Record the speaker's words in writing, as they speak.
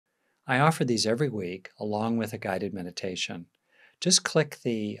I offer these every week along with a guided meditation. Just click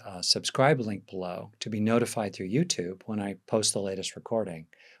the subscribe link below to be notified through YouTube when I post the latest recording.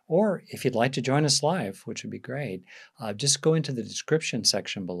 Or if you'd like to join us live, which would be great, just go into the description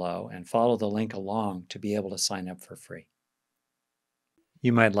section below and follow the link along to be able to sign up for free.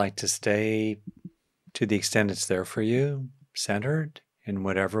 You might like to stay, to the extent it's there for you, centered in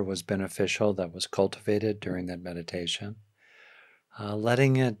whatever was beneficial that was cultivated during that meditation,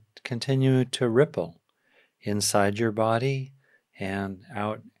 letting it continue to ripple inside your body and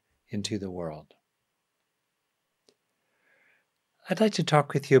out into the world. I'd like to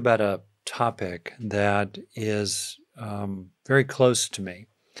talk with you about a topic that is very close to me,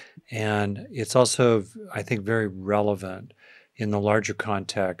 and it's also, I think, very relevant in the larger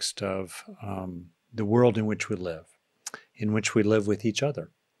context of the world in which we live with each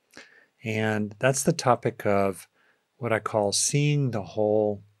other. And that's the topic of what I call seeing the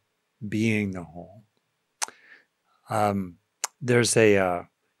whole, being the whole. There's a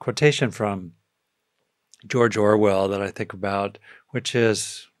quotation from George Orwell that I think about, which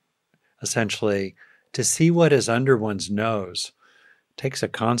is essentially, to see what is under one's nose takes a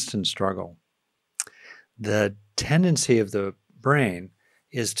constant struggle. The tendency of the brain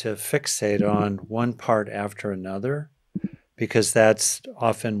is to fixate on one part after another, because that's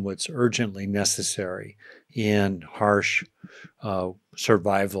often what's urgently necessary in harsh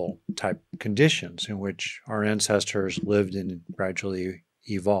survival type conditions in which our ancestors lived and gradually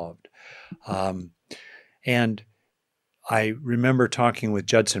evolved. And I remember talking with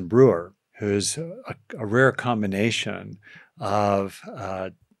Judson Brewer, who's a rare combination of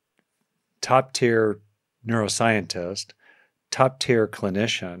top-tier neuroscientist, top-tier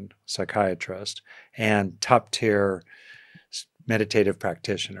clinician, psychiatrist, and top-tier meditative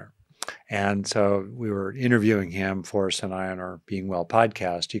practitioner. And so we were interviewing him, Forrest and I, on our Being Well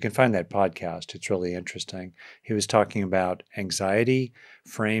podcast. You can find that podcast. It's really interesting. He was talking about anxiety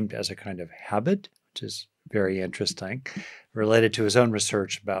framed as a kind of habit, which is very interesting, related to his own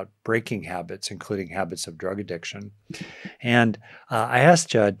research about breaking habits, including habits of drug addiction. And I asked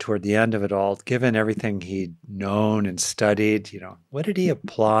Judd toward the end of it all, given everything he'd known and studied, what did he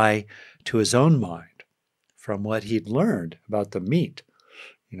apply to his own mind from what he'd learned about the meat,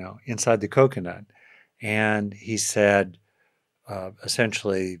 inside the coconut? And he said,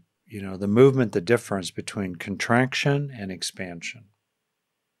 essentially, the movement, the difference between contraction and expansion,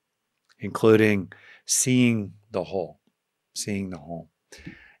 including seeing the whole.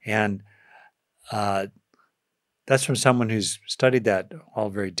 And that's from someone who's studied that all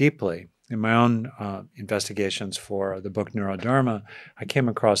very deeply. In my own investigations for the book Neurodharma, I came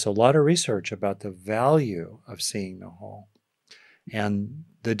across a lot of research about the value of seeing the whole and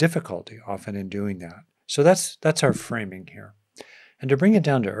the difficulty often in doing that. So that's our framing here. And to bring it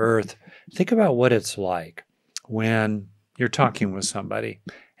down to earth, think about what it's like when you're talking with somebody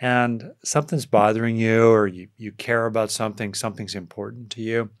and something's bothering you, or you care about something's important to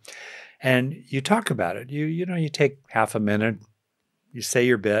you, and you talk about it. You take half a minute, you say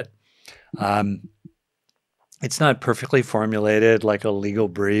your bit. It's not perfectly formulated like a legal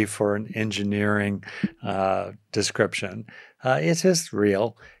brief or an engineering description. It's just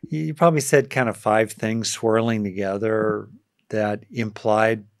real. You probably said kind of 5 things swirling together that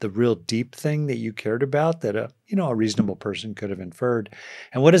implied the real deep thing that you cared about that a reasonable person could have inferred.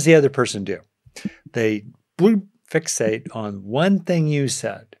 And what does the other person do? They fixate on one thing you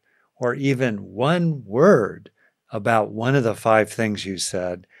said, or even one word about one of the 5 things you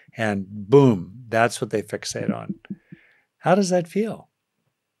said, and boom, that's what they fixate on. How does that feel?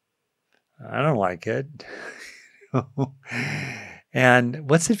 I don't like it. And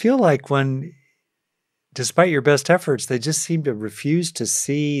what's it feel like when, despite your best efforts, they just seem to refuse to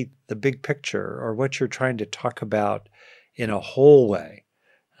see the big picture or what you're trying to talk about in a whole way?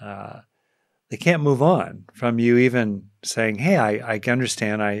 They can't move on from you even saying, hey, I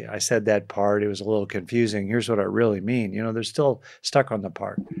understand. I said that part. It was a little confusing. Here's what I really mean. They're still stuck on the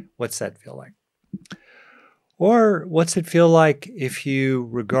part. What's that feel like? Or what's it feel like if you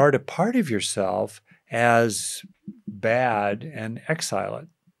regard a part of yourself as bad and exile it?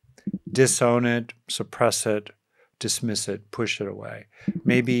 Disown it, suppress it, dismiss it, push it away.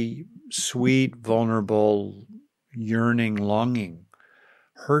 Maybe sweet, vulnerable, yearning, longing,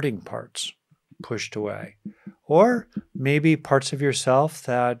 hurting parts pushed away. Or maybe parts of yourself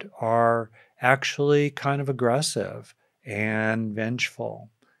that are actually kind of aggressive and vengeful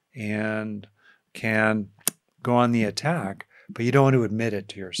and can go on the attack, but you don't want to admit it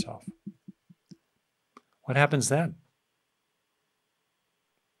to yourself. What happens then?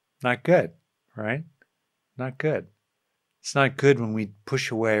 Not good, right? Not good. It's not good when we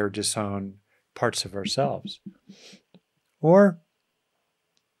push away or disown parts of ourselves. Or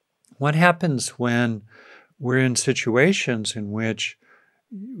what happens when we're in situations in which,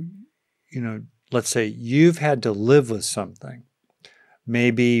 let's say you've had to live with something,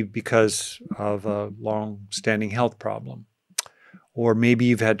 maybe because of a long-standing health problem, or maybe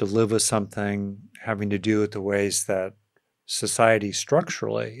you've had to live with something having to do with the ways that society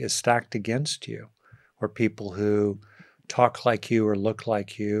structurally is stacked against you, or people who talk like you or look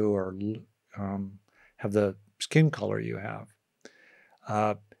like you or have the skin color you have.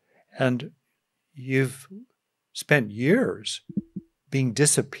 And you've spent years being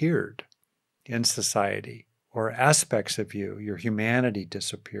disappeared in society, or aspects of you, your humanity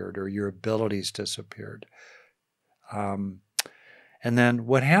disappeared, or your abilities disappeared. And then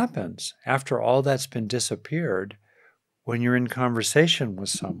what happens after all that's been disappeared, when you're in conversation with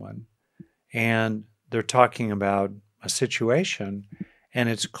someone and they're talking about a situation, and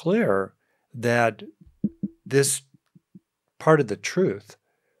it's clear that this part of the truth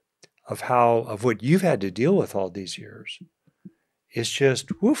of what you've had to deal with all these years is just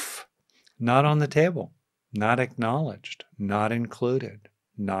not on the table, not acknowledged, not included,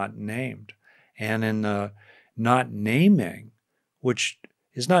 not named. And in the not naming, which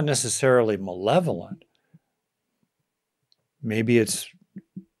is not necessarily malevolent, maybe it's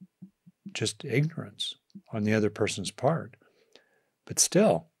just ignorance on the other person's part, but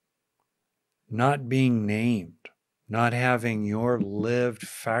still, not being named, not having your lived,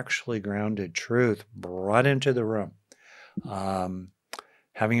 factually grounded truth brought into the room,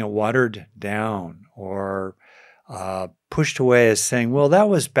 having it watered down or pushed away as saying, well, that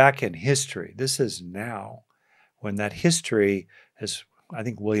was back in history. This is now. When that history, as I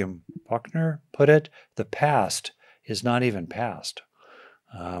think William Faulkner put it, the past is not even past.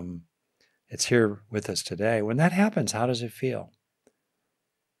 It's here with us today. When that happens, how does it feel?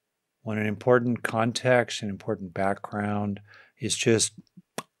 When an important context, an important background is just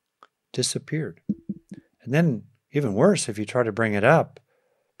disappeared. And then even worse, if you try to bring it up,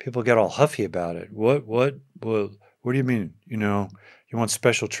 people get all huffy about it. What do you mean? You want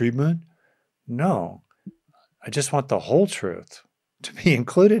special treatment? No, I just want the whole truth to be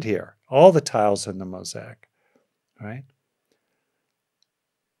included here. All the tiles in the mosaic, right?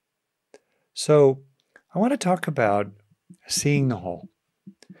 So I want to talk about seeing the whole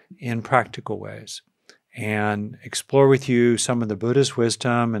in practical ways and explore with you some of the Buddhist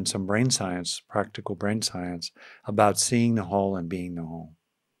wisdom and some brain science, practical brain science, about seeing the whole and being the whole.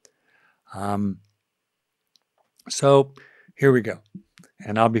 So here we go.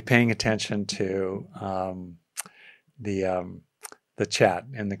 And I'll be paying attention to the chat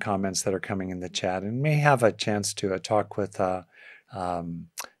and the comments that are coming in the chat, and may have a chance to talk with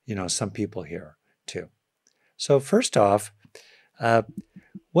some people here too. So first off,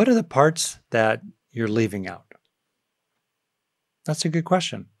 what are the parts that you're leaving out? That's a good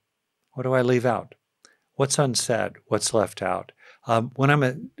question. What do I leave out? What's unsaid? What's left out? When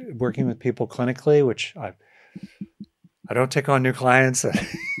I'm working with people clinically, which I don't take on new clients.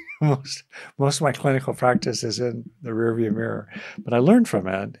 Most of my clinical practice is in the rearview mirror, but I learned from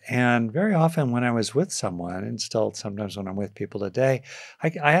it. And very often when I was with someone, and still sometimes when I'm with people today,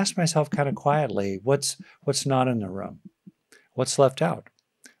 I ask myself kind of quietly, what's not in the room? What's left out?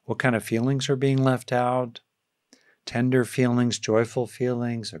 What kind of feelings are being left out? Tender feelings, joyful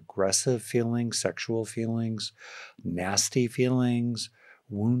feelings, aggressive feelings, sexual feelings, nasty feelings,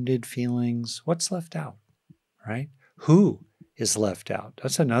 wounded feelings. What's left out, right? Who is left out?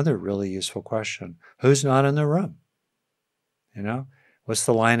 That's another really useful question. Who's not in the room? What's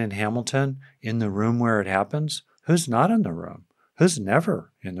the line in Hamilton? In the room where it happens? Who's not in the room? Who's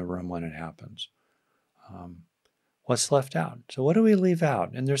never in the room when it happens? What's left out? So what do we leave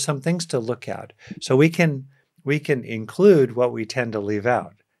out? And there's some things to look at. So we can include what we tend to leave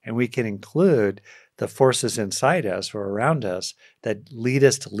out, and we can include the forces inside us or around us that lead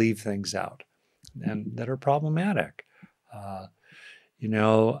us to leave things out and that are problematic. I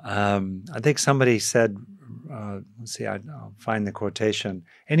think somebody said, let's see, I'll find the quotation.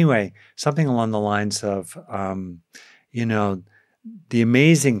 Anyway, something along the lines of, the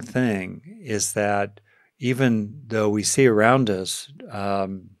amazing thing is that even though we see around us,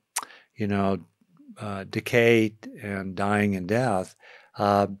 decay and dying and death,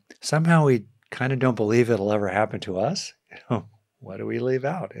 somehow we kind of don't believe it'll ever happen to us. What do we leave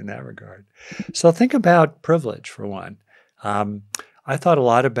out in that regard? So think about privilege for one. I thought a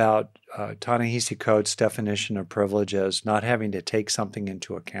lot about Ta-Nehisi Coates' definition of privilege as not having to take something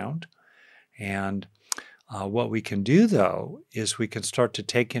into account. And what we can do, though, is we can start to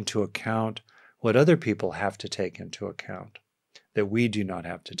take into account what other people have to take into account that we do not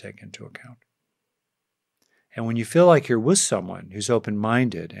have to take into account. And when you feel like you're with someone who's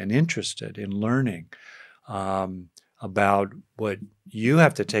open-minded and interested in learning about what you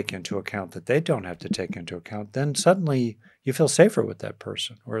have to take into account that they don't have to take into account, then suddenly you feel safer with that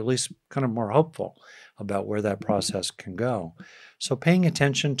person, or at least kind of more hopeful about where that process can go. So paying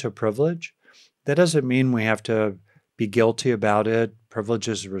attention to privilege, that doesn't mean we have to be guilty about it. Privilege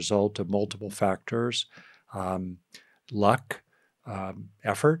is a result of multiple factors, luck,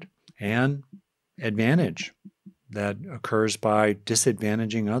 effort, and advantage that occurs by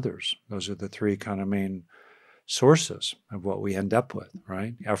disadvantaging others. Those are the three kind of main sources of what we end up with,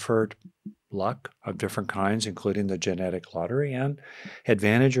 right? Effort, luck of different kinds, including the genetic lottery, and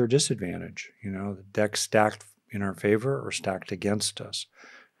advantage or disadvantage. The deck stacked in our favor or stacked against us.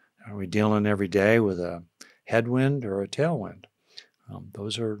 Are we dealing every day with a headwind or a tailwind?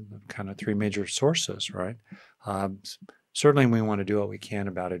 Those are kind of three major sources, right? Certainly we want to do what we can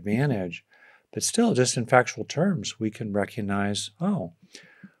about advantage, but still, just in factual terms, we can recognize,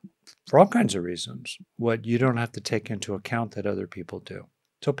 for all kinds of reasons, what you don't have to take into account that other people do.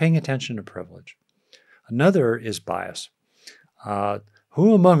 So paying attention to privilege. Another is bias.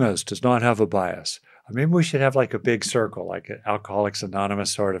 Who among us does not have a bias? Maybe we should have like a big circle, like an Alcoholics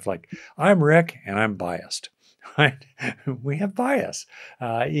Anonymous sort of like, I'm Rick and I'm biased. Right? We have bias,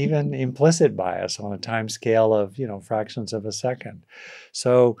 even implicit bias on a time scale of, fractions of a second.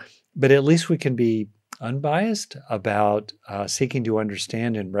 So, but at least we can be unbiased about seeking to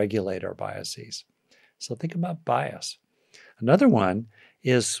understand and regulate our biases. So think about bias. Another one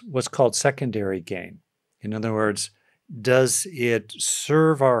is what's called secondary gain. In other words, does it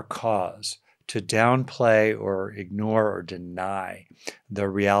serve our cause to downplay or ignore or deny the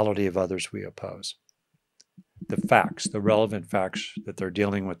reality of others we oppose? The facts, the relevant facts that they're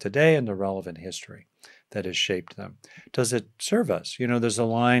dealing with today and the relevant history that has shaped them. Does it serve us? There's a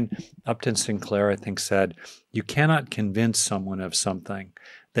line Upton Sinclair, I think, said, you cannot convince someone of something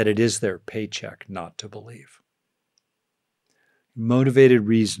that it is their paycheck not to believe. Motivated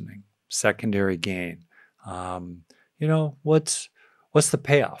reasoning, secondary gain. What's the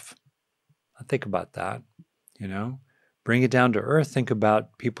payoff? I think about that, Bring it down to earth. Think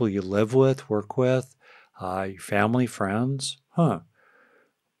about people you live with, work with, your family, friends.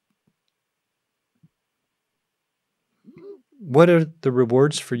 What are the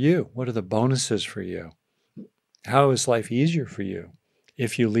rewards for you? What are the bonuses for you? How is life easier for you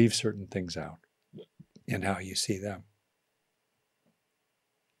if you leave certain things out in how you see them?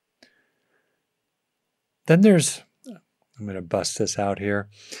 Then there's, I'm going to bust this out here,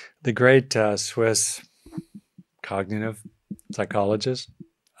 the great Swiss cognitive psychologist,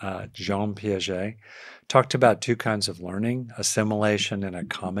 Jean Piaget, talked about two kinds of learning, assimilation and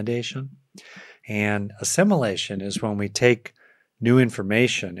accommodation. And assimilation is when we take new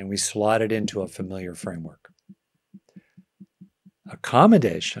information and we slot it into a familiar framework.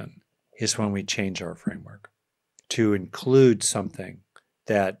 Accommodation is when we change our framework to include something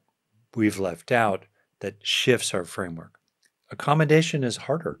that we've left out that shifts our framework. Accommodation is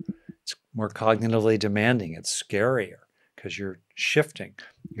harder. It's more cognitively demanding. It's scarier because you're shifting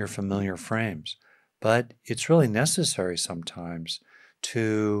your familiar frames. But it's really necessary sometimes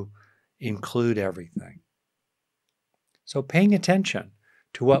to include everything. So paying attention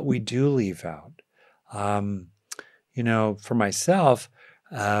to what we do leave out. For myself,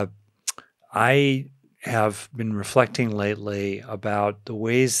 I have been reflecting lately about the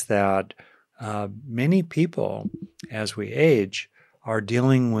ways that many people, as we age, are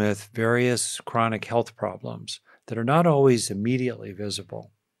dealing with various chronic health problems that are not always immediately visible.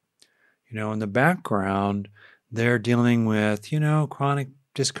 In the background, they're dealing with, chronic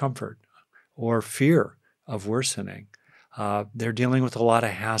discomfort or fear of worsening. They're dealing with a lot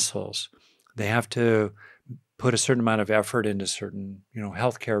of hassles. They have to put a certain amount of effort into certain,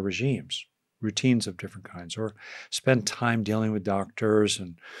 healthcare regimes, routines of different kinds, or spend time dealing with doctors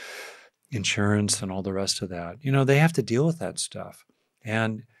and insurance and all the rest of that. They have to deal with that stuff.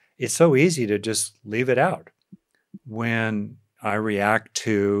 And it's so easy to just leave it out when I react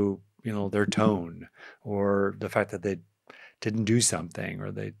to, their tone or the fact that they didn't do something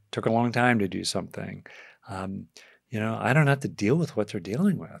or they took a long time to do something. I don't have to deal with what they're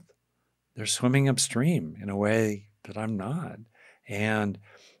dealing with. They're swimming upstream in a way that I'm not. And,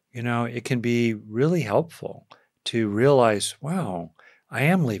 it can be really helpful to realize, wow, I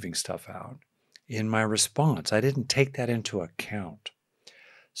am leaving stuff out in my response. I didn't take that into account.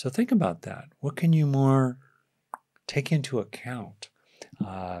 So think about that. What can you more take into account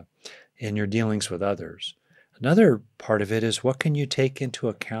in your dealings with others? Another part of it is what can you take into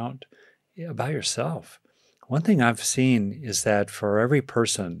account about yourself. One thing I've seen is that for every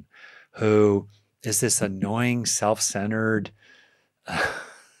person who is this annoying, self-centered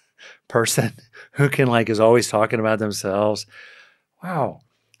person who is always talking about themselves, wow,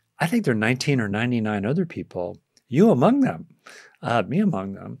 I think there are 19 or 99 other people, you among them, me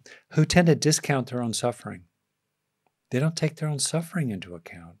among them, who tend to discount their own suffering. They don't take their own suffering into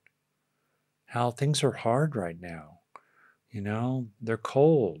account. How things are hard right now. They're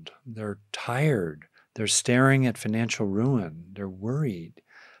cold, they're tired, they're staring at financial ruin, they're worried.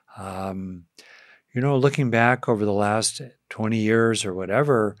 Looking back over the last 20 years or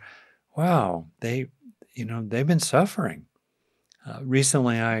whatever, wow, they've been suffering.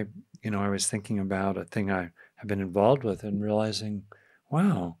 Recently, I was thinking about a thing I have been involved with and realizing,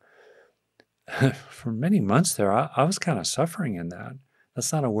 wow, for many months there, I was kind of suffering in that.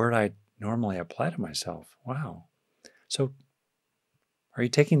 That's not a word I normally apply to myself. Wow. So are you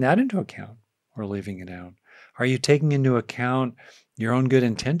taking that into account or leaving it out? Are you taking into account your own good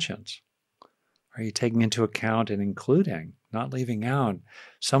intentions? Are you taking into account and including, not leaving out,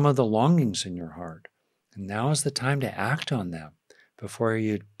 some of the longings in your heart? And now is the time to act on them before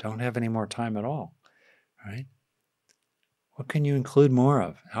you don't have any more time at all, right? What can you include more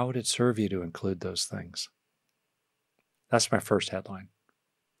of? How would it serve you to include those things? That's my first headline.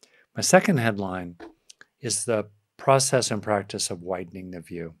 My second headline is the process and practice of widening the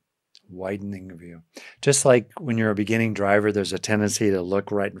view. Widening the view. Just like when you're a beginning driver, there's a tendency to look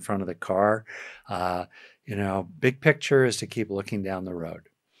right in front of the car. Big picture is to keep looking down the road.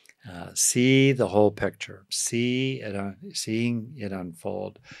 See the whole picture. Seeing it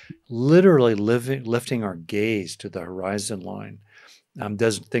unfold. Literally lifting our gaze to the horizon line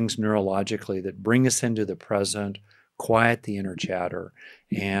does things neurologically that bring us into the present, quiet the inner chatter,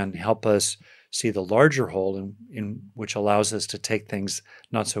 and help us see the larger whole, in which allows us to take things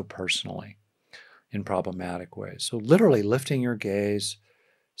not so personally in problematic ways. So literally lifting your gaze,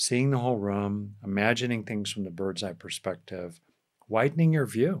 seeing the whole room, imagining things from the bird's eye perspective, widening your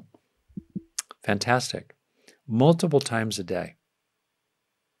view. Fantastic. Multiple times a day.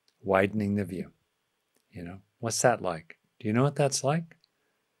 Widening the view. What's that like? Do you know what that's like?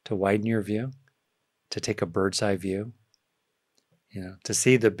 To widen your view? To take a bird's eye view? To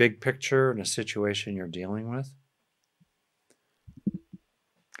see the big picture in a situation you're dealing with.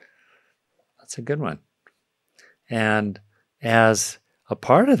 That's a good one. And as a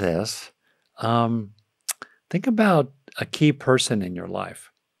part of this, think about a key person in your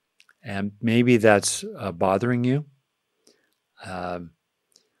life. And maybe that's bothering you.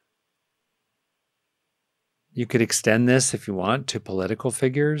 You could extend this, if you want, to political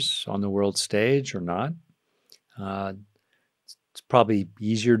figures on the world stage or not. It's probably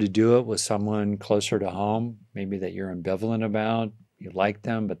easier to do it with someone closer to home, maybe that you're ambivalent about. You like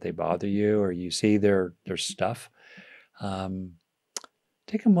them, but they bother you, or you see their stuff.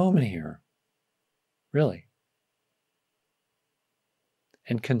 Take a moment here, really,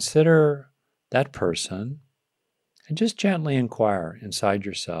 and consider that person and just gently inquire inside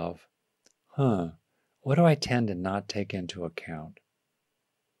yourself, what do I tend to not take into account?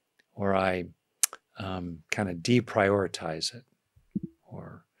 Or I kind of deprioritize it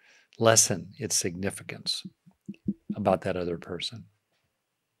or lessen its significance about that other person.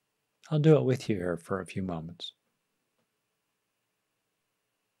 I'll do it with you here for a few moments.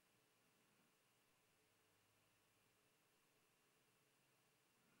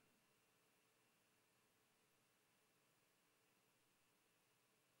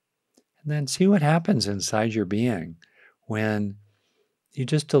 And then see what happens inside your being when you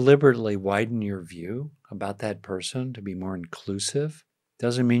just deliberately widen your view about that person to be more inclusive.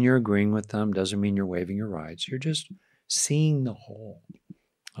 Doesn't mean you're agreeing with them, doesn't mean you're waiving your rights. You're just seeing the whole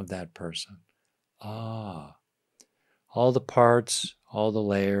of that person. All the parts, all the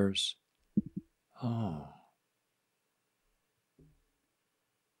layers.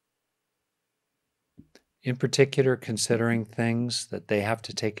 In particular, considering things that they have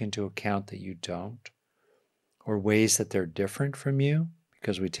to take into account that you don't, or ways that they're different from you,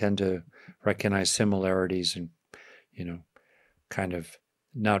 because we tend to recognize similarities and, kind of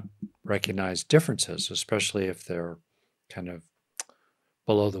not recognize differences, especially if they're kind of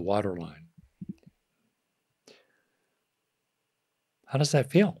below the waterline. How does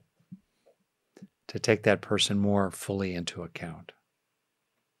that feel to take that person more fully into account?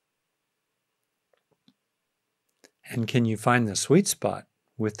 And can you find the sweet spot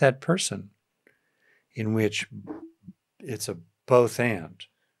with that person in which it's a both and?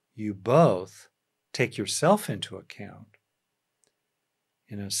 You both take yourself into account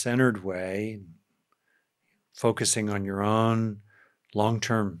in a centered way, focusing on your own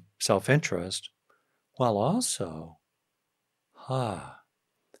long-term self-interest, while also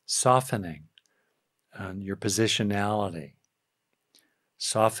softening your positionality,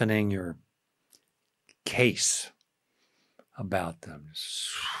 softening your case about them.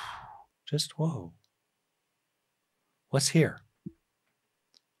 Just whoa. What's here?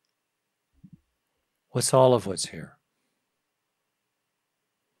 What's all of what's here?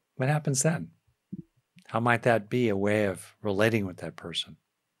 What happens then? How might that be a way of relating with that person?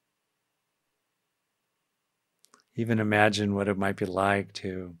 Even imagine what it might be like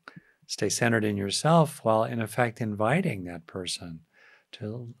to stay centered in yourself while in effect inviting that person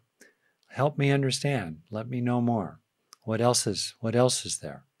to help me understand, let me know more. What else is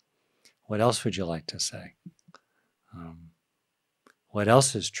there? What else would you like to say? What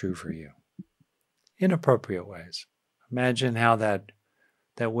else is true for you? In appropriate ways. Imagine how that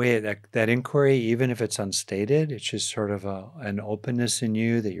inquiry, even if it's unstated, it's just sort of an openness in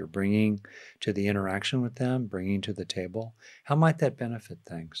you that you're bringing to the interaction with them, bringing to the table. How might that benefit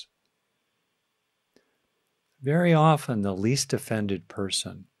things? Very often, the least offended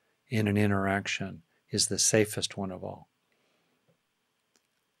person in an interaction is the safest one of all.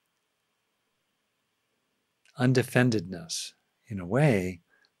 Undefendedness, in a way,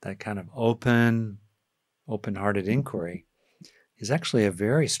 that kind of open-hearted inquiry is actually a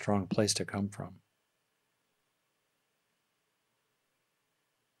very strong place to come from.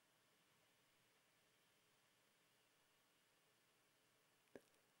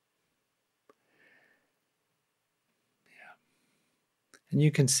 Yeah. And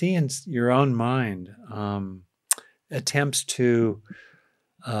you can see in your own mind attempts to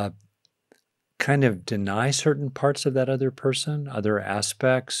kind of deny certain parts of that other person, other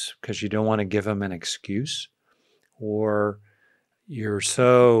aspects, because you don't want to give them an excuse, or you're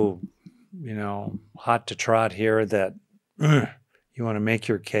so, hot to trot here that you want to make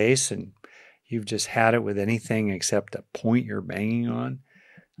your case and you've just had it with anything except the point you're banging on.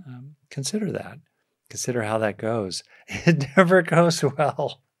 Consider that. Consider how that goes. It never goes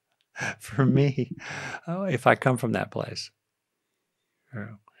well for me if I come from that place.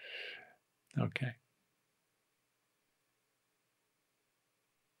 Okay.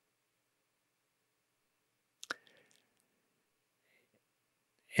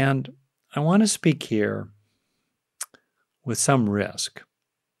 And I want to speak here with some risk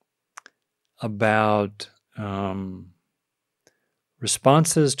about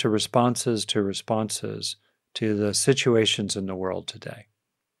responses to the situations in the world today.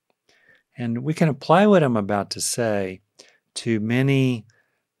 And we can apply what I'm about to say to many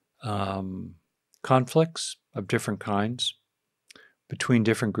conflicts of different kinds between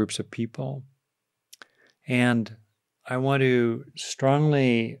different groups of people. And I want to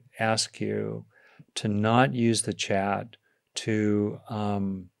strongly ask you to not use the chat to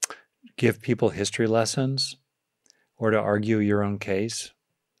give people history lessons or to argue your own case.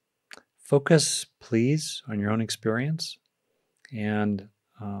 Focus, please, on your own experience. And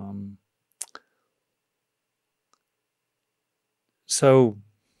so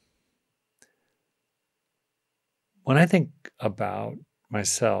when I think about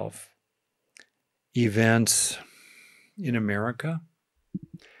myself, events in America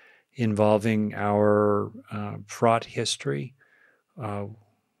involving our fraught history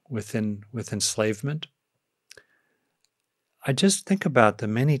with enslavement, I just think about the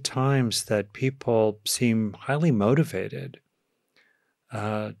many times that people seem highly motivated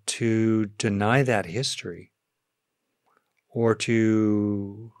to deny that history or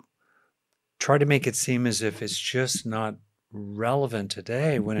to try to make it seem as if it's just not relevant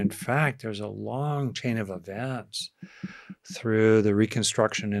today, when in fact there's a long chain of events through the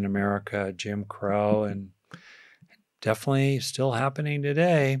Reconstruction in America, Jim Crow, and definitely still happening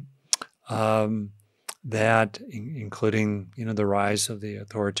today, that including the rise of the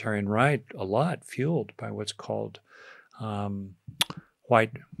authoritarian right, a lot fueled by what's called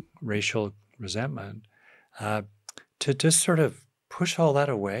white racial resentment, to just sort of push all that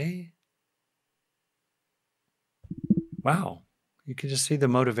away. Wow, you can just see the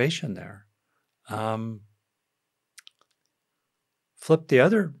motivation there. Think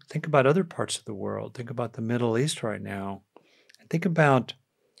about other parts of the world. Think about the Middle East right now. And think about,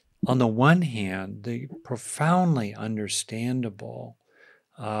 on the one hand, the profoundly understandable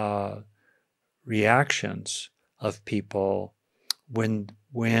reactions of people when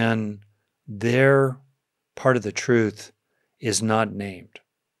their part of the truth is not named.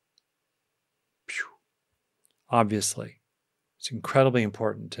 Obviously, it's incredibly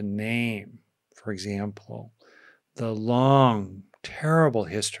important to name, for example, the long, terrible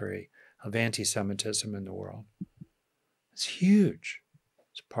history of anti-Semitism in the world. It's huge.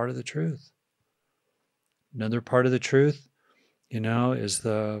 It's part of the truth. Another part of the truth, is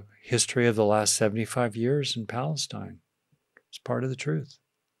the history of the last 75 years in Palestine. It's part of the truth.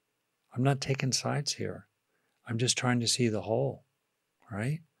 I'm not taking sides here. I'm just trying to see the whole,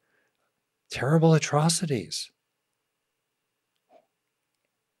 right? Terrible atrocities.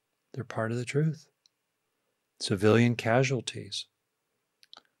 They're part of the truth. Civilian casualties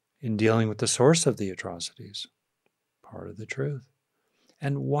in dealing with the source of the atrocities, part of the truth.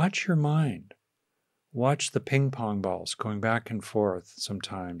 And watch your mind. Watch the ping pong balls going back and forth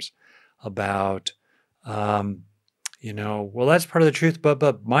sometimes about, well, that's part of the truth,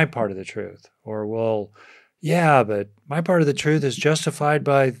 but my part of the truth. Or, well, yeah, but my part of the truth is justified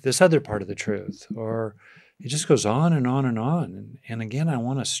by this other part of the truth. Or it just goes on and on and on. And again, I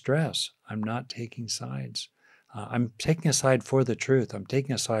want to stress, I'm not taking sides. I'm taking a side for the truth. I'm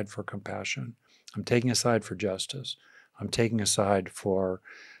taking a side for compassion. I'm taking a side for justice. I'm taking a side for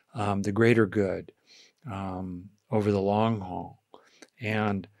the greater good over the long haul.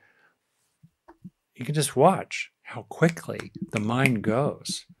 And you can just watch how quickly the mind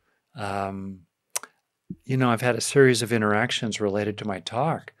goes. I've had a series of interactions related to my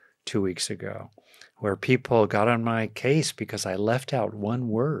talk 2 weeks ago where people got on my case because I left out one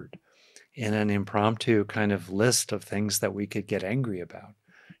word in an impromptu kind of list of things that we could get angry about,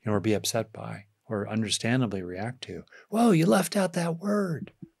 or be upset by, or understandably react to. Whoa, you left out that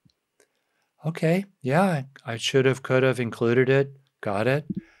word. Okay, yeah, I should have, could have included it, got it,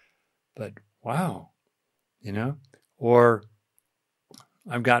 but wow, Or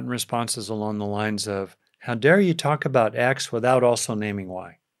I've gotten responses along the lines of, how dare you talk about X without also naming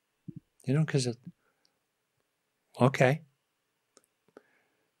Y? Because okay,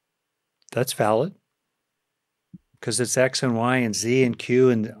 that's valid. Because it's X and Y and Z and Q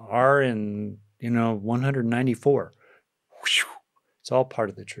and R and, 194. It's all part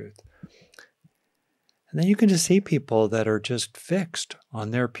of the truth. And then you can just see people that are just fixed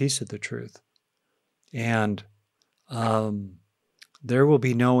on their piece of the truth. And there will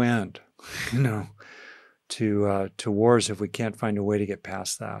be no end, to wars if we can't find a way to get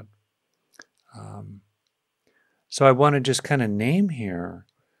past that. So I want to just kind of name here,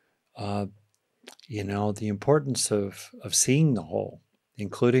 the importance of seeing the whole,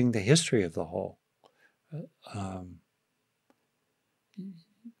 including the history of the whole.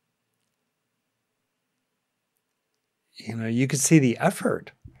 You could see the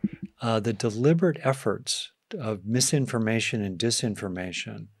effort, the deliberate efforts of misinformation and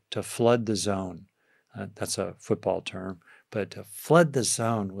disinformation to flood the zone. That's a football term, but to flood the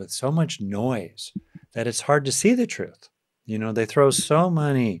zone with so much noise that it's hard to see the truth. They throw so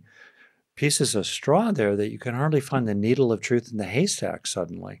many pieces of straw there that you can hardly find the needle of truth in the haystack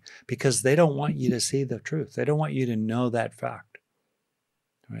suddenly, because they don't want you to see the truth. They don't want you to know that fact.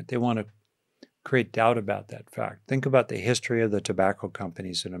 Right? They want to create doubt about that fact. Think about the history of the tobacco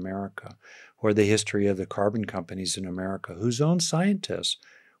companies in America, or the history of the carbon companies in America, whose own scientists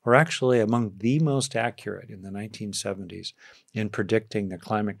were actually among the most accurate in the 1970s in predicting the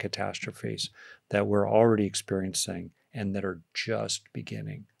climate catastrophes that we're already experiencing and that are just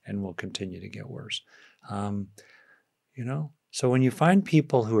beginning and will continue to get worse. So when you find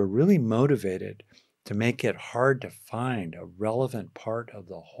people who are really motivated to make it hard to find a relevant part of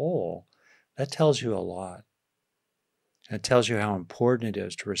the whole, that tells you a lot. It tells you how important it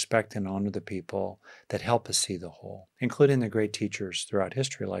is to respect and honor the people that help us see the whole, including the great teachers throughout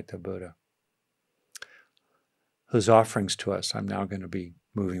history like the Buddha, whose offerings to us I'm now going to be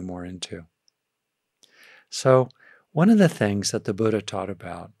moving more into. So one of the things that the Buddha taught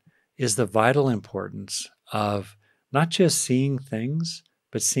about is the vital importance of not just seeing things,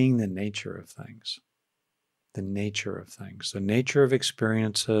 but seeing the nature of things. The nature of things, the nature of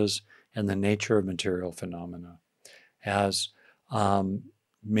experiences, and the nature of material phenomena as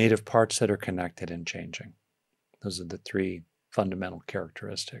made of parts that are connected and changing. Those are the three fundamental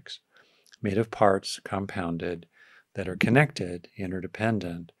characteristics. Made of parts, compounded, that are connected,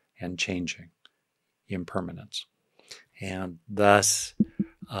 interdependent, and changing, impermanence. And thus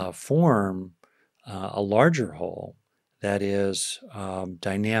form a larger whole that is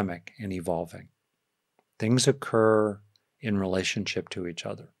dynamic and evolving. Things occur in relationship to each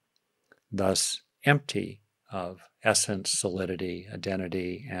other, thus empty of essence, solidity,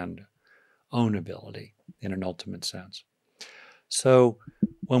 identity, and ownability in an ultimate sense. So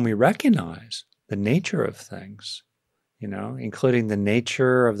when we recognize the nature of things, including the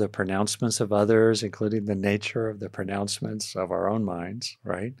nature of the pronouncements of others, including the nature of the pronouncements of our own minds,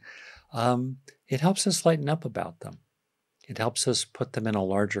 right? It helps us lighten up about them. It helps us put them in a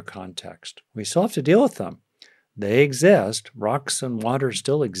larger context. We still have to deal with them, They exist. Rocks and water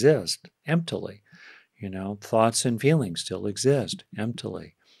still exist emptily. Thoughts and feelings still exist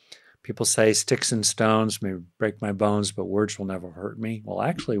emptily. People say sticks and stones may break my bones, but words will never hurt me. Well,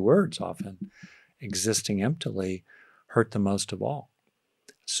 actually, words often existing emptily hurt the most of all.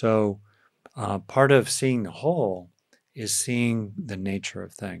 So part of seeing the whole is seeing the nature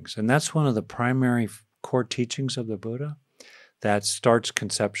of things. And that's one of the primary core teachings of the Buddha that starts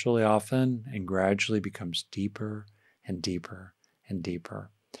conceptually often and gradually becomes deeper and deeper and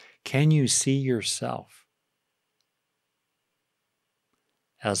deeper. Can you see yourself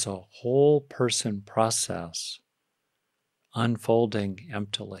as a whole person process unfolding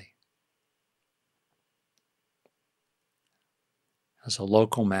emptily, as a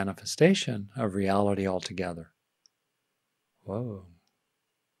local manifestation of reality altogether? Whoa.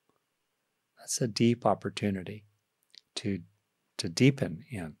 That's a deep opportunity to deepen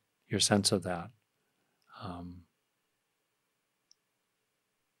in your sense of that.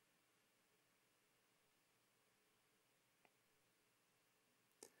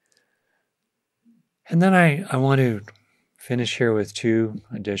 And then I want to finish here with two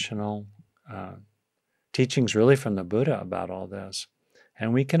additional teachings really from the Buddha about all this.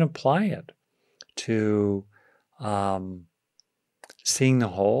 And we can apply it to seeing the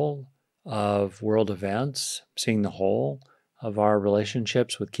whole of world events, seeing the whole of our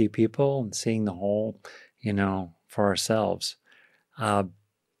relationships with key people, and seeing the whole, for ourselves.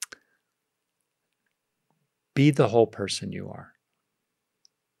 Be the whole person you are.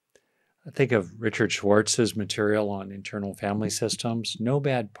 I think of Richard Schwartz's material on internal family systems. No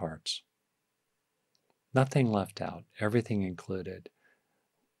bad parts. Nothing left out. Everything included.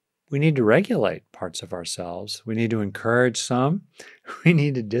 We need to regulate parts of ourselves. We need to encourage some. We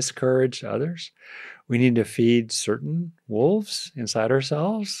need to discourage others. We need to feed certain wolves inside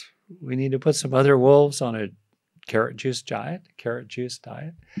ourselves. We need to put some other wolves on a carrot juice diet.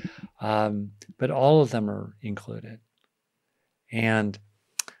 But all of them are included. And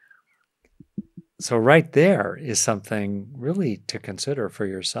so right there is something really to consider for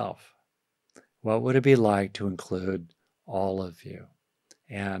yourself. What would it be like to include all of you?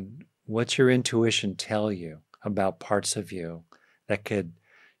 And what's your intuition tell you about parts of you that could,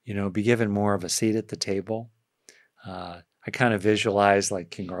 be given more of a seat at the table? I kind of visualize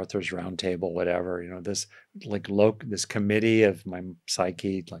like King Arthur's Round Table, whatever, this this committee of my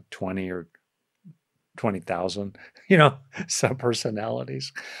psyche, like 20 or 20,000,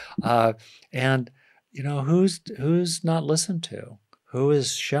 sub-personalities. And, who's not listened to? Who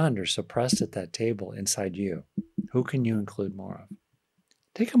is shunned or suppressed at that table inside you? Who can you include more of?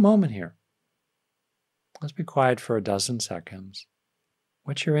 Take a moment here. Let's be quiet for a dozen seconds.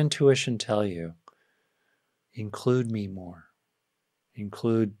 What's your intuition tell you? Include me more.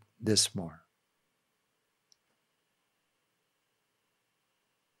 Include this more.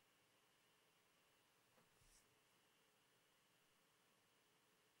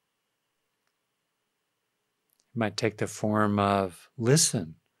 It might take the form of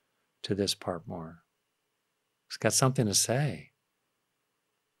listen to this part more. It's got something to say.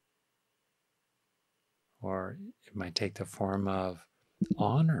 Or it might take the form of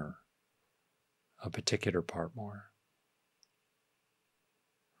honor a particular part more.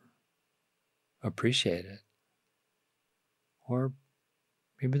 Appreciate it. Or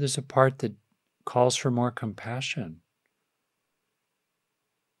maybe there's a part that calls for more compassion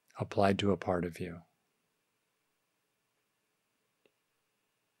applied to a part of you.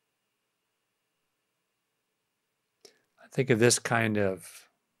 I think of this kind of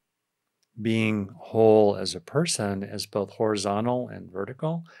being whole as a person as both horizontal and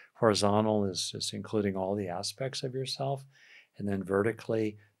vertical. Horizontal is just including all the aspects of yourself, and then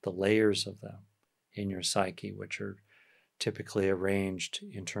vertically, the layers of them in your psyche, which are typically arranged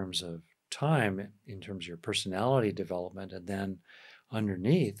in terms of time, in terms of your personality development, and then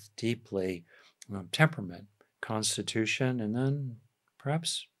underneath, deeply, temperament, constitution, and then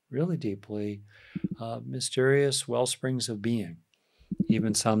perhaps really deeply, mysterious well springs of being,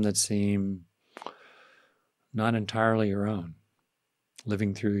 even some that seem not entirely your own,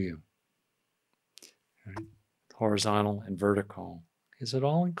 living through you. Right? Horizontal and vertical. Is it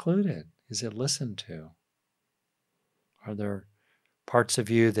all included? Is it listened to? Are there parts of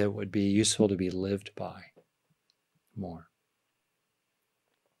you that would be useful to be lived by more?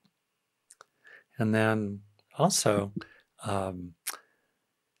 And then also,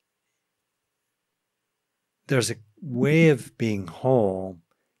 there's a way of being whole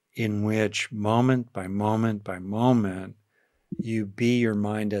in which moment by moment by moment, you be your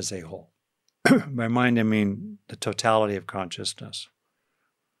mind as a whole. By mind, I mean the totality of consciousness,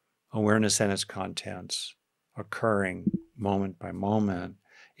 awareness and its contents, occurring moment by moment.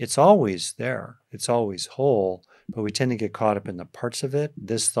 It's always there. It's always whole, but we tend to get caught up in the parts of it,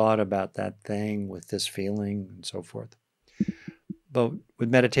 this thought about that thing with this feeling and so forth. But with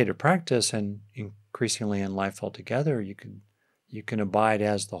meditative practice and increasingly in life altogether, you can abide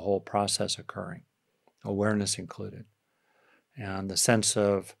as the whole process occurring, awareness included. And the sense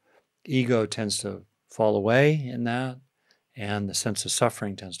of ego tends to fall away in that, and the sense of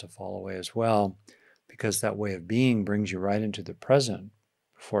suffering tends to fall away as well, because that way of being brings you right into the present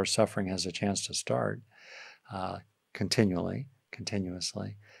before suffering has a chance to start, continuously.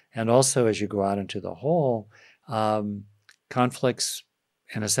 And also, as you go out into the whole, conflicts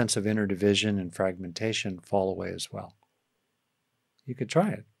and a sense of inner division and fragmentation fall away as well. You could try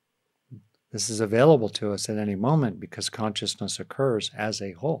it. This is available to us at any moment because consciousness occurs as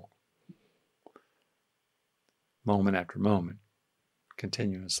a whole, moment after moment,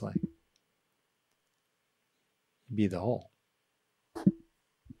 continuously. Be the whole.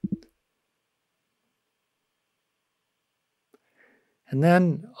 And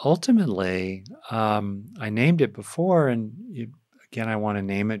then ultimately, I named it before, and again, I want to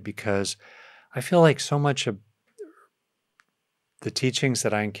name it because I feel like so much of the teachings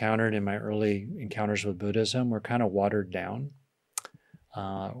that I encountered in my early encounters with Buddhism were kind of watered down.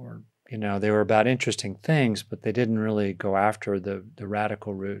 They were about interesting things, but they didn't really go after the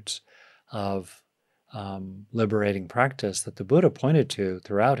radical roots of liberating practice that the Buddha pointed to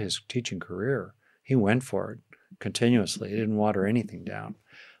throughout his teaching career. He went for it continuously. He didn't water anything down.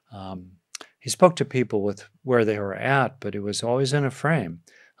 He spoke to people with where they were at, but it was always in a frame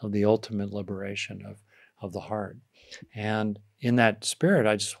of the ultimate liberation of the heart. And in that spirit,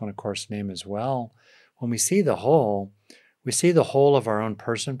 I just want to, of course, name as well, when we see the whole of our own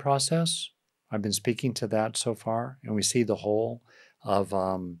person process. I've been speaking to that so far, and we see the whole of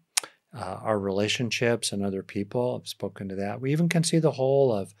our relationships and other people. I've spoken to that. We even can see the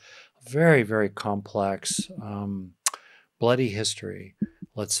whole of very, very complex, bloody history,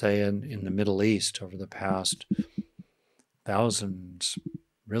 let's say in the Middle East over the past thousands,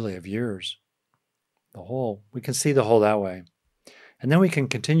 really, of years. The whole, we can see the whole that way. And then we can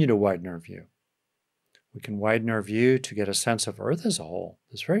continue to widen our view. We can widen our view to get a sense of Earth as a whole,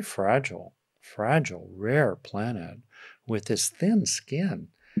 this very fragile, rare planet with this thin skin,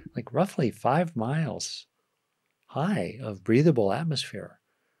 like roughly 5 miles high of breathable atmosphere.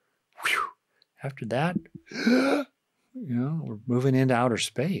 Whew. After that, we're moving into outer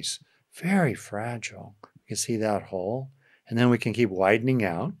space. Very fragile. You can see that whole. And then we can keep widening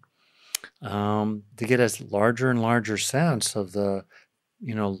out to get a larger and larger sense of the,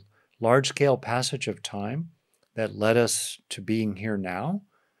 large-scale passage of time that led us to being here now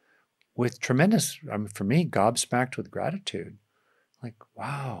with tremendous, for me, gobsmacked with gratitude. Like,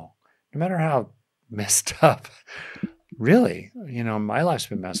 wow, no matter how messed up, really, my life's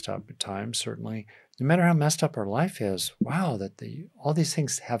been messed up at times, certainly. No matter how messed up our life is, wow, that all these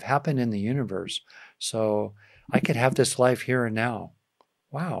things have happened in the universe. So I could have this life here and now.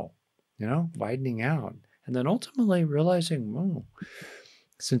 Wow, widening out. And then ultimately realizing,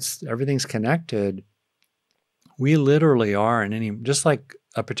 since everything's connected, we literally are just like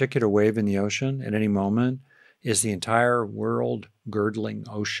a particular wave in the ocean at any moment is the entire world girdling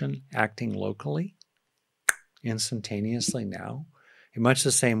ocean acting locally, instantaneously now. In much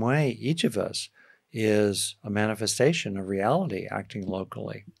the same way, each of us is a manifestation of reality acting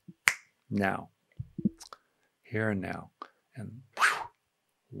locally now, here and now. And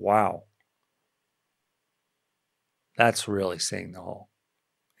wow, that's really seeing the whole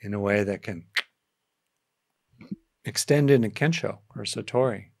in a way that can extend into Kensho or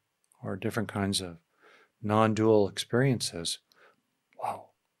Satori or different kinds of non-dual experiences. Wow.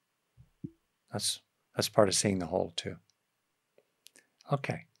 That's part of seeing the whole too.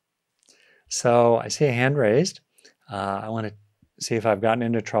 Okay. So I see a hand raised. I want to see if I've gotten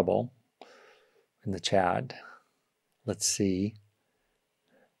into trouble in the chat. Let's see.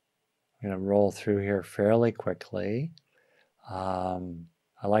 I'm going to roll through here fairly quickly.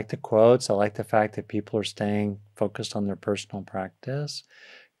 I like the quotes. I like the fact that people are staying focused on their personal practice.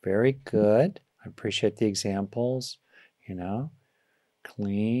 Very good. I appreciate the examples,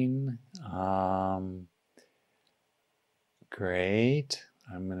 clean. Great.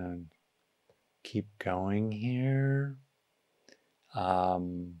 I'm going to keep going here. I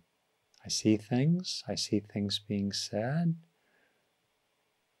see things. I see things being said.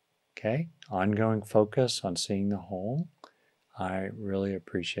 Okay. Ongoing focus on seeing the whole. I really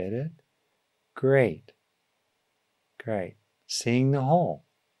appreciate it. Great. Great. Seeing the whole.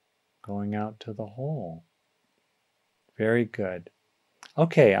 Going out to the whole. Very good.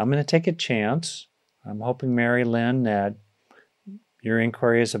 Okay, I'm going to take a chance. I'm hoping, Mary Lynn, that your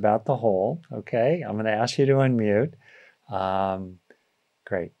inquiry is about the whole. Okay, I'm going to ask you to unmute.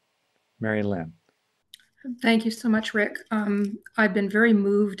 Great. Mary Lynn. Thank you so much, Rick. I've been very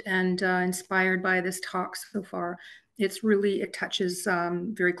moved and inspired by this talk so far. It touches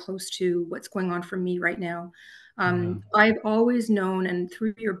very close to what's going on for me right now. Yeah. I've always known, and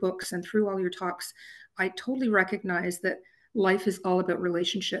through your books and through all your talks, I totally recognize that life is all about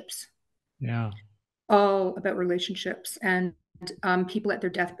relationships, Yeah. all about relationships. And people at their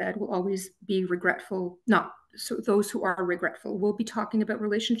deathbed will always be regretful. Not so those who are regretful will be talking about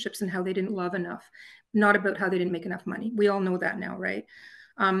relationships and how they didn't love enough, not about how they didn't make enough money. We all know that now, right?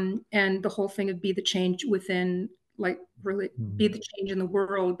 And the whole thing of be the change within, like, really be the change in the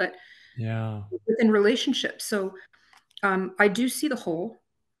world, but Yeah. within relationships. So I do see the whole.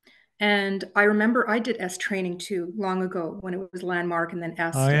 And I remember I did S training too long ago when it was landmark and then Oh,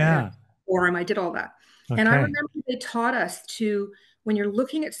 S yeah. forum. I did all that. And I Okay. remember they taught us to, when you're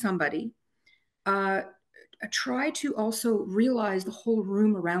looking at somebody, uh, try to also realize the whole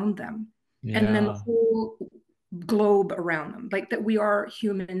room around them and then the Yeah. whole globe around them, like that we are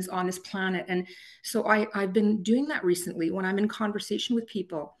humans on this planet. And so I've been doing that recently when I'm in conversation with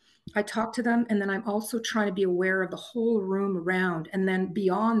people. I talk to them, and then I'm also trying to be aware of the whole room around, and then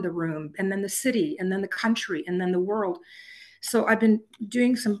beyond the room, and then the city, and then the country, and then the world. So I've been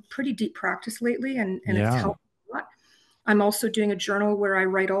doing some pretty deep practice lately, and it's Yeah. helped a lot. I'm also doing a journal where I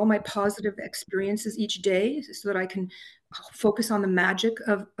write all my positive experiences each day so that I can focus on the magic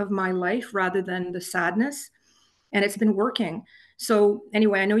of my life rather than the sadness. And it's been working. So,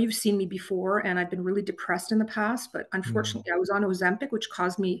 anyway, I know you've seen me before, and I've been really depressed in the past, but Mm. unfortunately, I was on Ozempic, which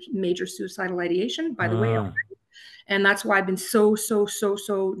caused me major suicidal ideation, by the way. Uh, And that's why I've been so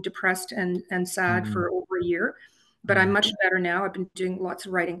depressed and sad mm, for over a year. But I'm mm. much better now. I've been doing lots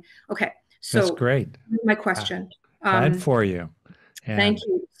of writing. Okay, That's so great. my Uh, question. Glad Um, for you. Thank And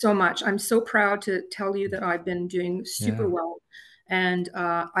you so much. I'm so proud to tell you that I've been doing super yeah. well. And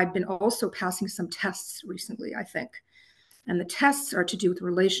I've been also passing some tests recently, I think. And the tests are to do with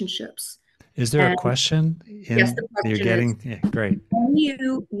relationships. Is there a And question yes, in the you're question is, getting? Yeah, great.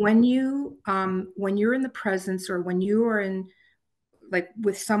 when you're in the presence, or when you are in, like,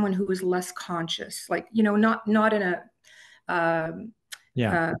 with someone who is less conscious, like, not in a um,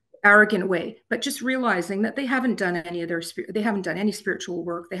 Yeah. uh, arrogant way, but just realizing that they haven't done they haven't done any spiritual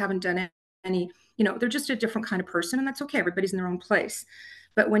work. They haven't done any, they're just a different kind of person, and that's okay. Everybody's in their own place.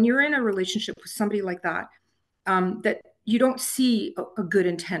 But when you're in a relationship with somebody like that, that you don't see a good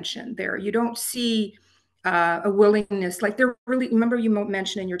intention there. You don't see a willingness. Like, they're really, remember you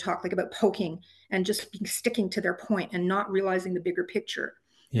mentioned in your talk, like, about poking and just sticking to their point and not realizing the bigger picture.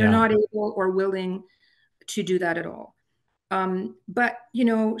 They're Yeah. not able or willing to do that at all. But,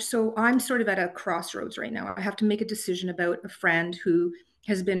 so I'm sort of at a crossroads right now. I have to make a decision about a friend who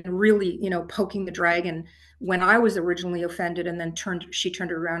has been really, poking the dragon when I was originally offended, and then she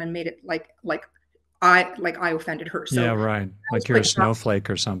turned it around and made it like I offended her. So Yeah, right. I was Like you're a quite snowflake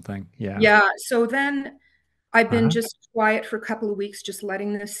or something. Yeah. yeah. So then I've been Uh-huh. just quiet for a couple of weeks, just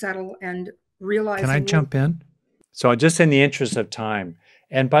letting this settle and Can I realizing, well, jump in? So, just in the interest of time,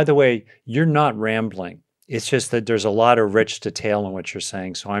 and by the way, you're not rambling. It's just that there's a lot of rich detail in what you're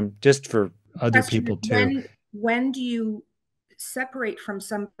saying. So, I'm just for other question is, people too. when do you separate from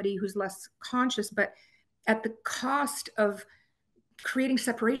somebody who's less conscious, but at the cost of creating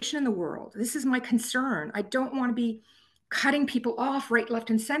separation in the world? This is my concern. I don't want to be cutting people off right, left,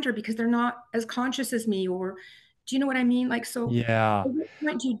 and center because they're not as conscious as me. Or do you know what I mean? Like, so Yeah. at what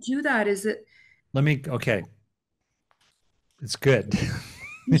point do you do that? Is it, Okay. It's good.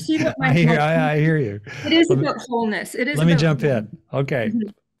 you see what I hear you. it is Let me about wholeness. It is let me about jump wholeness. in. Okay.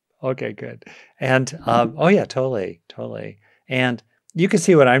 Mhm. Okay, good. And oh yeah, totally, totally. And you can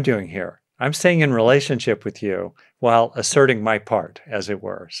see what I'm doing here. I'm staying in relationship with you while asserting my part, as it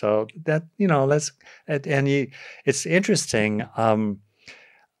were. So that, that's and you, it's interesting. I'll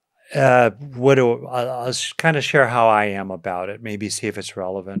kind of share how I am about it, maybe see if it's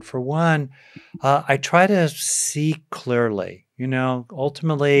relevant. For one, I try to see clearly.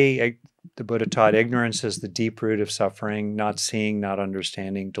 Ultimately, the Buddha taught ignorance is the deep root of suffering, not seeing, not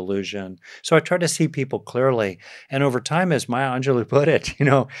understanding, delusion. So I try to see people clearly. And over time, as Maya Angelou put it,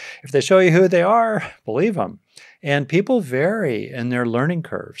 if they show you who they are, believe them. And people vary in their learning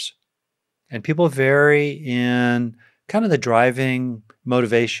curves. And people vary in kind of the driving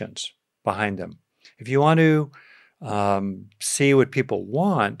motivations behind them. If you want to see what people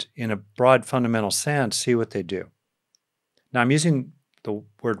want in a broad fundamental sense, see what they do. Now, I'm using the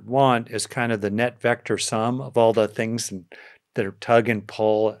word want as kind of the net vector sum of all the things that are tug and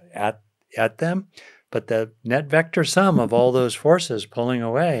pull at at them, but the net vector sum of all those forces pulling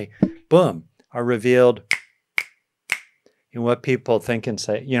away, boom, are revealed in what people think and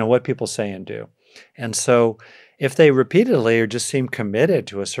say, what people say and do. And so if they repeatedly or just seem committed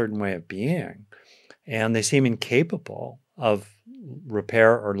to a certain way of being and they seem incapable of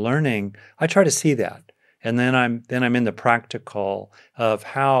repair or learning, I try to see that. And then I'm in the practical of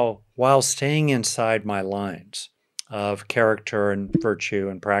how, while staying inside my lines of character and virtue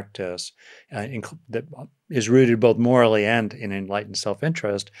and practice that is rooted both morally and in enlightened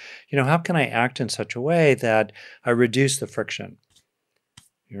self-interest, how can I act in such a way that I reduce the friction?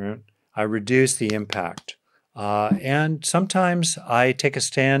 I reduce the impact. And sometimes I take a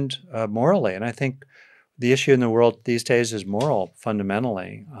stand morally. And I think the issue in the world these days is moral,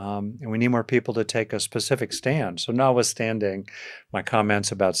 fundamentally. And we need more people to take a specific stand. So notwithstanding my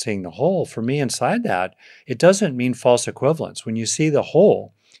comments about seeing the whole, for me inside that, it doesn't mean false equivalence. When you see the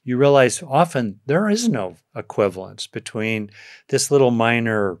whole, you realize often there is no equivalence between this little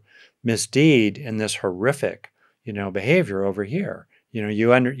minor misdeed and this horrific, behavior over here. You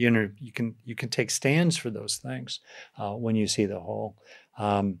can take stands for those things when you see the whole.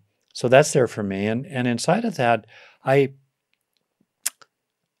 So that's there for me. And inside of that, it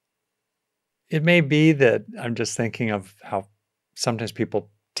may be that I'm just thinking of how sometimes people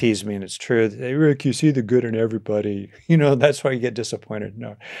tease me, and it's true. Hey, Rick, you see the good in everybody. That's why you get disappointed.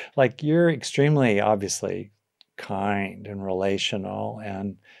 No, like you're extremely obviously kind and relational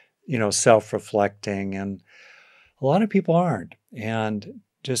and, self-reflecting. And a lot of people aren't. And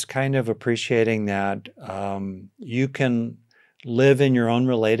just kind of appreciating that you can live in your own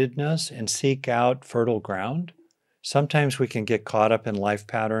relatedness and seek out fertile ground. Sometimes we can get caught up in life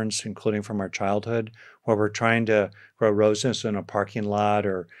patterns, including from our childhood, where we're trying to grow roses in a parking lot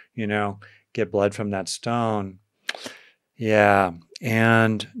or, get blood from that stone. Yeah.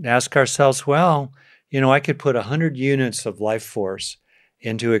 And ask ourselves, well, I could put 100 units of life force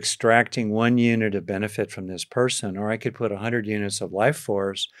into extracting 1 unit of benefit from this person, or I could put 100 units of life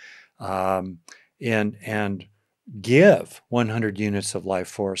force and give 100 units of life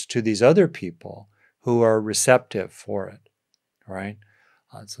force to these other people who are receptive for it, right?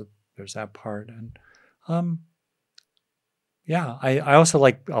 So there's that part. And yeah, I also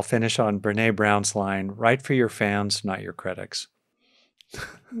I'll finish on Brene Brown's line, write for your fans, not your critics.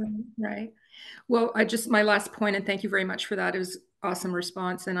 Right. Well, my last point, and thank you very much for that. It was awesome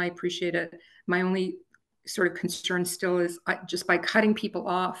response, and I appreciate it. My only sort of concern still is just by cutting people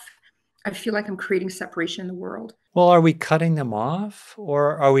off, I feel like I'm creating separation in the world. Well, are we cutting them off,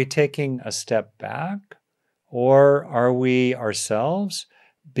 or are we taking a step back, or are we ourselves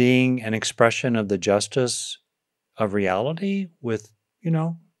being an expression of the justice of reality with,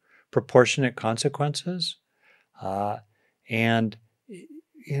 proportionate consequences? And,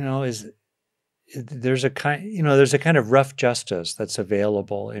 there's a kind of rough justice that's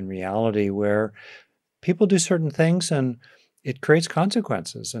available in reality where people do certain things and it creates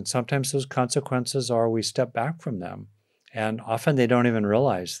consequences. And sometimes those consequences are we step back from them. And often they don't even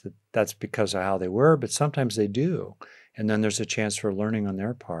realize that that's because of how they were, but sometimes they do. And then there's a chance for learning on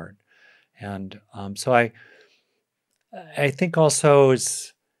their part. And so I think also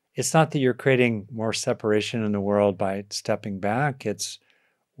it's not that you're creating more separation in the world by stepping back. It's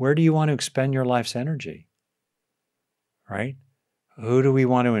where do you want to expend your life's energy, right? Who do we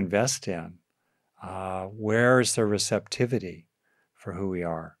want to invest in? Where is the receptivity for who we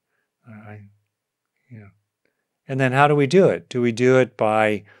are? And then how do we do it? Do we do it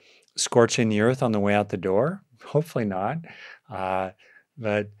by scorching the earth on the way out the door? Hopefully not.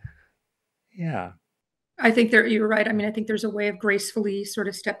 But yeah. I think you're right. I mean, I think there's a way of gracefully sort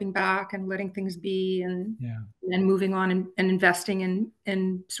of stepping back and letting things be and moving on and investing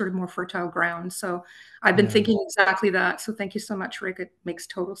in sort of more fertile ground. So I've been thinking exactly that. So thank you so much, Rick. It makes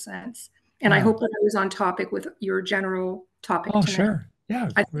total sense. And I hope that I was on topic with your general topic tonight. Sure. Yeah,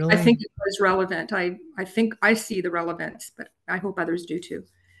 really. I think it was relevant. I think I see the relevance, but I hope others do too.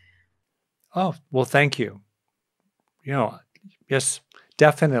 Oh, well, thank you. Yes,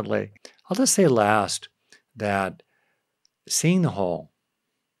 definitely. I'll just say last that seeing the whole,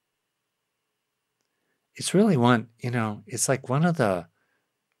 it's really it's like one of the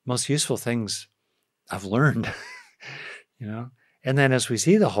most useful things I've learned, And then as we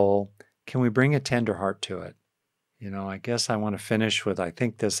see the whole, can we bring a tender heart to it? I guess I want to finish with, I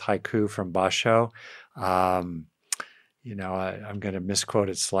think, this haiku from Basho. I'm going to misquote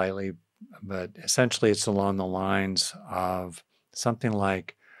it slightly, but essentially it's along the lines of something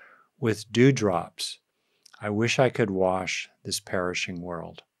like, with dewdrops, I wish I could wash this perishing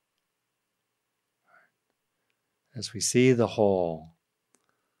world. As we see the whole,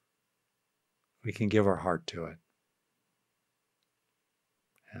 we can give our heart to it.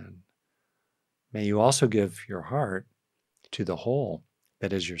 And may you also give your heart to the whole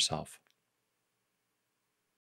that is yourself.